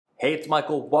Hey, it's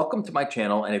Michael. Welcome to my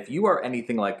channel, and if you are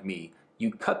anything like me,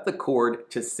 you cut the cord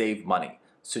to save money.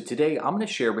 So today I'm going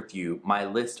to share with you my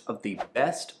list of the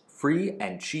best free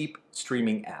and cheap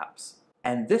streaming apps.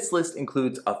 And this list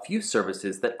includes a few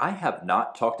services that I have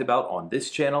not talked about on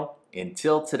this channel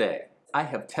until today. I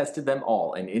have tested them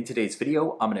all, and in today's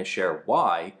video, I'm going to share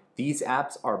why these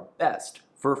apps are best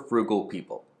for frugal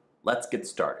people. Let's get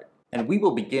started. And we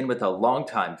will begin with a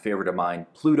longtime favorite of mine,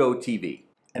 Pluto TV.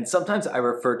 And sometimes I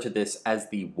refer to this as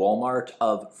the Walmart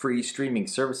of free streaming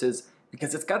services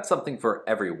because it's got something for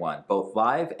everyone, both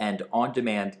live and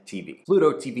on-demand TV.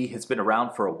 Pluto TV has been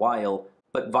around for a while,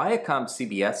 but Viacom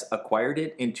CBS acquired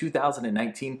it in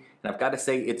 2019, and I've got to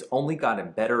say it's only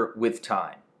gotten better with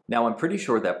time. Now, I'm pretty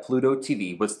sure that Pluto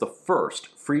TV was the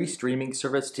first free streaming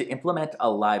service to implement a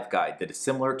live guide that is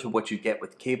similar to what you get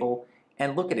with cable.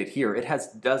 And look at it here, it has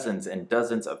dozens and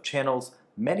dozens of channels.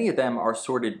 Many of them are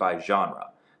sorted by genre.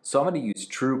 So I'm going to use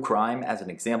true crime as an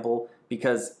example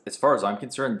because, as far as I'm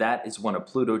concerned, that is one of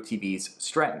Pluto TV's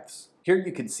strengths. Here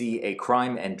you can see a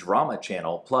crime and drama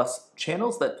channel, plus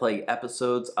channels that play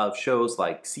episodes of shows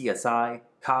like CSI,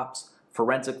 Cops,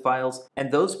 Forensic Files,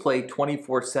 and those play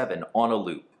 24/7 on a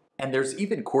loop. And there's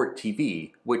even Court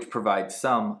TV, which provides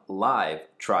some live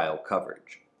trial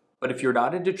coverage. But if you're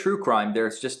not into true crime,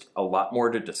 there's just a lot more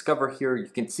to discover here. You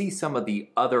can see some of the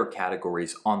other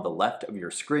categories on the left of your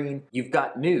screen. You've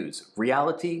got news,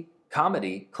 reality,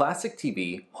 comedy, classic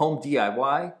TV, home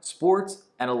DIY, sports,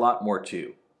 and a lot more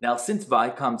too. Now, since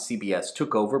Viacom CBS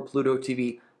took over Pluto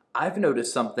TV, I've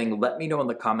noticed something. Let me know in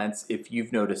the comments if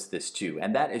you've noticed this too.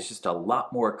 And that is just a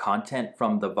lot more content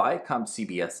from the Viacom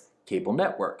CBS cable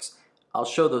networks. I'll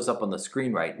show those up on the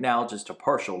screen right now. Just a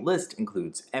partial list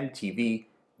includes MTV,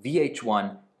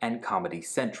 VH1, and Comedy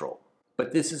Central.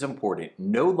 But this is important.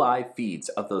 No live feeds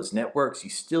of those networks. You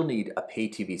still need a pay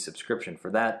TV subscription for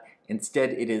that.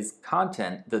 Instead, it is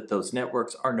content that those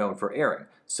networks are known for airing.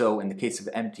 So in the case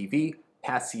of MTV,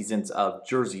 past seasons of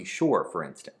Jersey Shore, for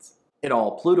instance. In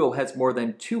all, Pluto has more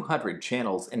than 200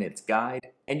 channels in its guide,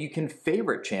 and you can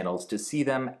favorite channels to see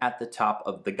them at the top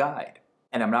of the guide.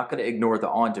 And I'm not going to ignore the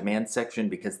on-demand section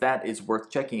because that is worth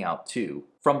checking out too.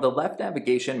 From the left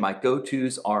navigation, my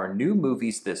go-tos are new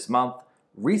movies this month,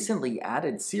 recently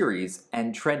added series,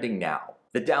 and trending now.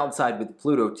 The downside with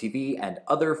Pluto TV and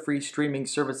other free streaming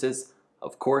services,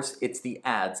 of course, it's the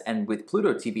ads, and with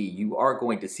Pluto TV, you are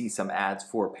going to see some ads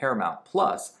for Paramount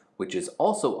Plus, which is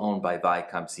also owned by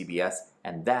Viacom CBS,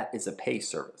 and that is a pay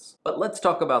service. But let's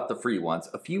talk about the free ones.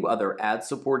 A few other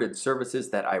ad-supported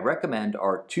services that I recommend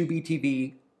are Tubi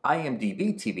TV,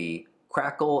 IMDb TV,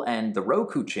 Crackle, and the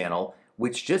Roku channel,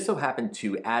 which just so happened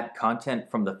to add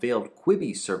content from the failed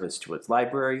Quibi service to its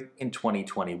library in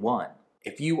 2021.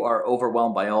 If you are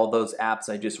overwhelmed by all those apps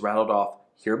I just rattled off,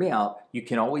 hear me out. You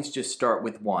can always just start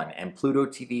with one, and Pluto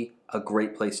TV, a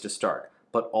great place to start.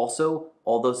 But also,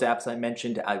 all those apps I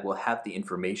mentioned, I will have the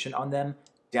information on them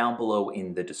down below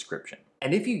in the description.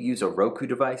 And if you use a Roku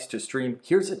device to stream,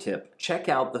 here's a tip. Check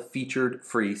out the featured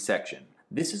free section.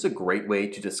 This is a great way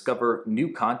to discover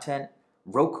new content.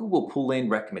 Roku will pull in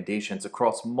recommendations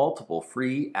across multiple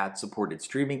free ad-supported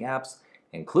streaming apps,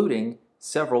 including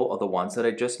several of the ones that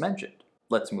I just mentioned.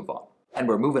 Let's move on. And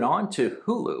we're moving on to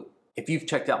Hulu. If you've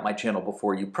checked out my channel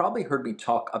before, you probably heard me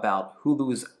talk about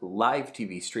Hulu's live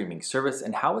TV streaming service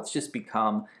and how it's just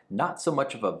become not so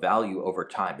much of a value over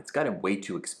time. It's gotten way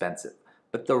too expensive.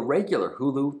 But the regular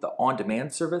Hulu, the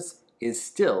on-demand service, is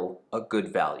still a good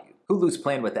value. Hulu's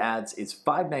plan with ads is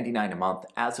 $5.99 a month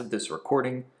as of this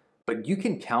recording, but you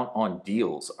can count on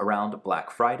deals around Black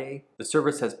Friday. The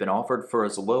service has been offered for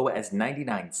as low as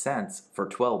 99 cents for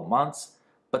 12 months.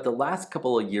 But the last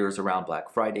couple of years around Black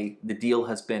Friday, the deal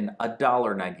has been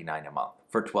 $1.99 a month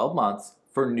for 12 months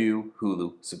for new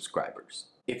Hulu subscribers.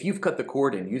 If you've cut the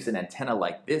cord and use an antenna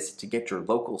like this to get your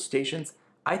local stations,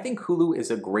 I think Hulu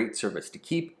is a great service to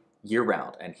keep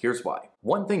year-round, and here's why.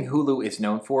 One thing Hulu is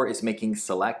known for is making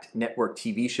select network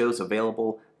TV shows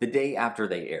available the day after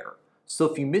they air. So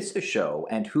if you missed a show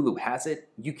and Hulu has it,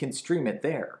 you can stream it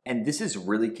there. And this is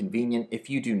really convenient if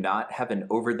you do not have an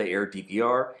over-the-air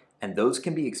DVR, and those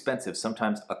can be expensive,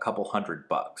 sometimes a couple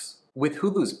 $100. With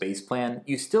Hulu's base plan,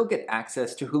 you still get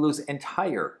access to Hulu's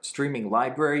entire streaming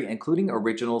library, including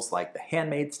originals like The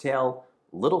Handmaid's Tale,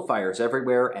 Little Fires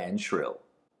Everywhere, and Shrill.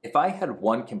 If I had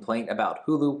one complaint about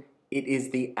Hulu, it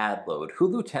is the ad load.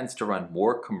 Hulu tends to run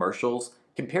more commercials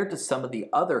compared to some of the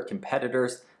other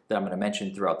competitors that I'm going to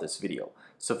mention throughout this video.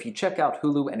 So if you check out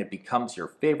Hulu and it becomes your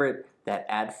favorite, that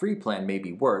ad-free plan may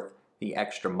be worth the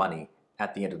extra money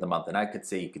at the end of the month, and I could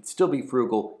say you could still be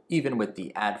frugal even with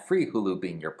the ad-free Hulu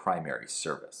being your primary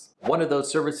service. One of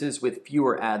those services with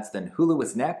fewer ads than Hulu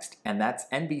is next, and that's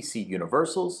NBC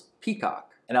Universal's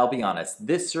Peacock. And I'll be honest,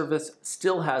 this service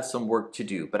still has some work to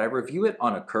do, but I review it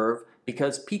on a curve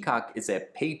because Peacock is a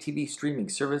pay TV streaming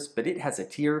service, but it has a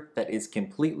tier that is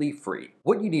completely free.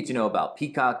 What you need to know about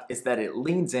Peacock is that it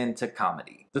leans into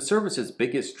comedy. The service's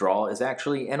biggest draw is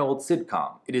actually an old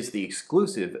sitcom. It is the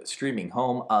exclusive streaming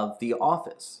home of The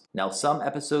Office. Now, some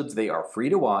episodes they are free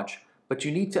to watch, but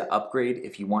you need to upgrade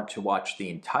if you want to watch the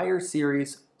entire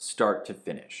series start to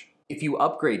finish. If you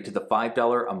upgrade to the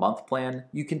 $5 a month plan,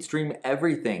 you can stream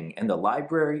everything in the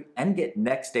library and get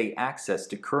next day access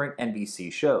to current NBC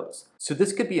shows. So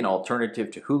this could be an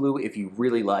alternative to Hulu if you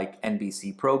really like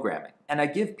NBC programming. And I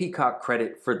give Peacock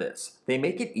credit for this. They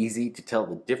make it easy to tell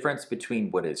the difference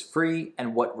between what is free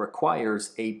and what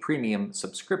requires a premium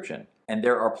subscription. And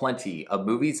there are plenty of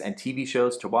movies and TV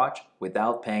shows to watch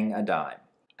without paying a dime.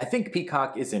 I think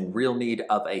Peacock is in real need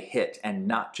of a hit and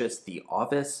not just The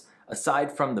Office.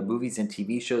 Aside from the movies and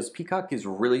TV shows, Peacock is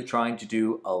really trying to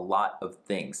do a lot of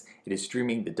things. It is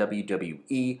streaming the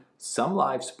WWE, some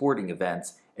live sporting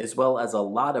events, as well as a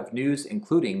lot of news,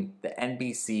 including the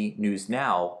NBC News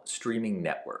Now streaming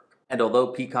network. And although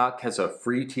Peacock has a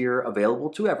free tier available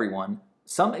to everyone,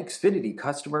 some Xfinity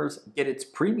customers get its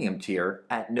premium tier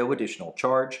at no additional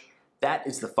charge. That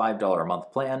is the $5 a month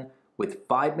plan with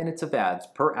 5 minutes of ads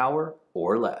per hour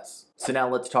or less. So now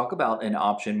let's talk about an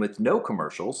option with no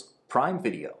commercials, Prime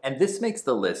Video. And this makes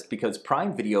the list because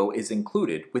Prime Video is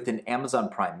included with an Amazon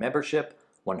Prime membership,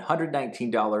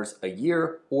 $119 a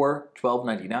year or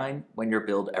 $12.99 when you're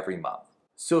billed every month.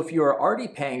 So if you are already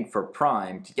paying for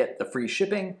Prime to get the free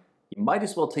shipping, you might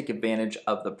as well take advantage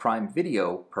of the Prime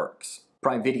Video perks.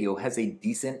 Prime Video has a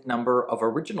decent number of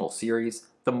original series.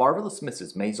 The Marvelous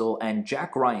Mrs. Maisel and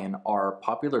Jack Ryan are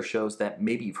popular shows that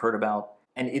maybe you've heard about,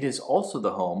 and it is also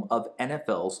the home of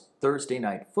NFL's Thursday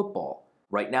Night Football.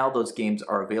 Right now, those games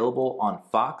are available on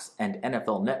Fox and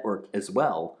NFL Network as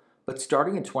well, but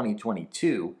starting in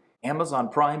 2022, Amazon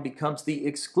Prime becomes the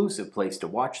exclusive place to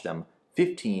watch them,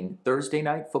 15 Thursday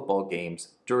Night Football games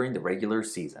during the regular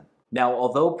season. Now,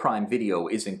 although Prime Video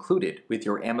is included with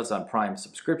your Amazon Prime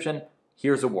subscription,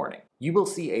 here's a warning. You will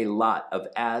see a lot of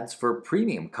ads for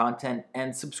premium content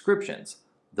and subscriptions.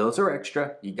 Those are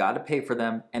extra, you gotta pay for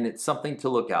them, and it's something to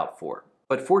look out for.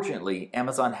 But fortunately,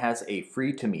 Amazon has a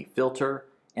free to me filter,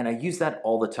 and I use that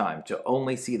all the time to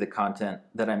only see the content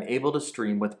that I'm able to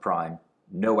stream with Prime,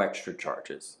 no extra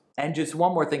charges. And just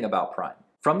one more thing about Prime.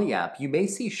 From the app, you may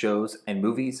see shows and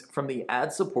movies from the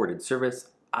ad-supported service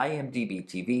IMDb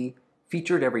TV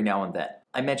featured every now and then.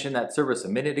 I mentioned that service a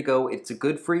minute ago. It's a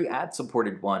good free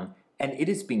ad-supported one, and it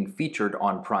is being featured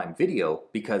on Prime Video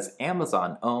because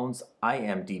Amazon owns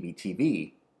IMDb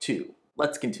TV too.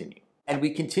 Let's continue. And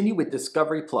we continue with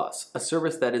Discovery Plus, a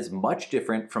service that is much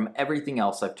different from everything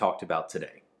else I've talked about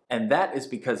today. And that is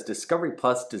because Discovery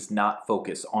Plus does not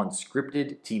focus on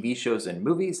scripted TV shows and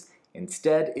movies.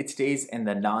 Instead, it stays in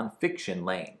the non-fiction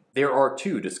lane. There are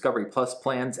 2 Discovery Plus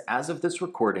plans as of this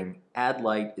recording.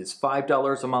 Ad-Lite is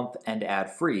 $5 a month and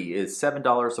ad-free is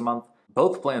 $7 a month.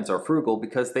 Both plans are frugal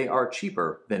because they are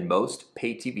cheaper than most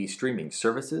pay TV streaming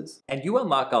services, and you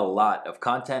unlock a lot of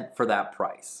content for that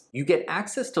price. You get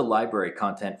access to library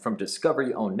content from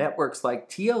Discovery-owned networks like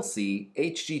TLC,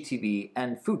 HGTV,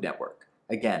 and Food Network.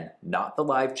 Again, not the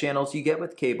live channels you get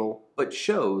with cable, but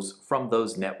shows from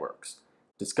those networks.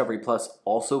 Discovery Plus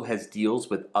also has deals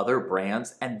with other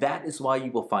brands, and that is why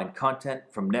you will find content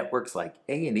from networks like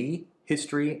A&E,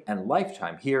 History, and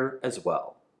Lifetime here as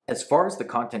well. As far as the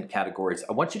content categories,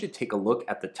 I want you to take a look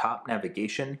at the top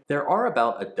navigation. There are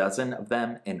about a dozen of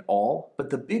them in all, but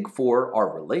the big 4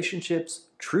 are relationships,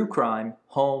 true crime,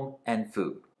 home, and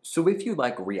food. So if you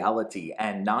like reality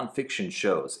and nonfiction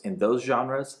shows in those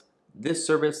genres, this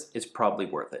service is probably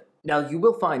worth it. Now, you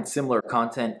will find similar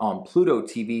content on Pluto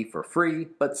TV for free,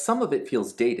 but some of it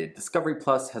feels dated. Discovery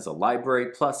Plus has a library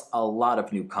plus a lot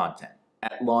of new content.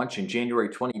 At launch in January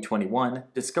 2021,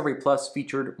 Discovery Plus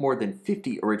featured more than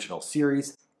 50 original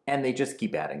series, and they just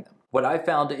keep adding them. What I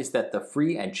found is that the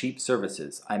free and cheap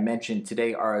services I mentioned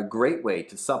today are a great way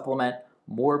to supplement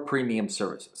more premium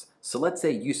services. So let's say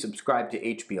you subscribe to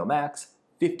HBO Max,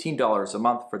 $15 a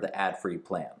month for the ad-free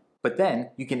plan. But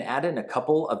then you can add in a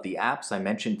couple of the apps I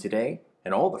mentioned today,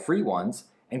 and all the free ones,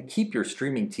 and keep your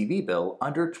streaming TV bill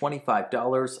under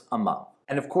 $25 a month.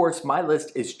 And of course, my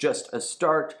list is just a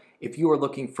start. If you are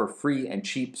looking for free and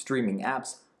cheap streaming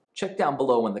apps, check down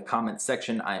below in the comments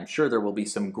section. I am sure there will be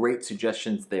some great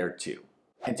suggestions there too.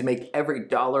 And to make every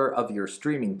dollar of your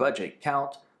streaming budget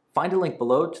count, Find a link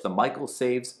below to the Michael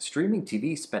Saves Streaming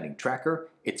TV Spending Tracker.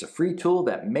 It's a free tool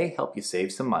that may help you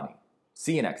save some money.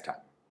 See you next time.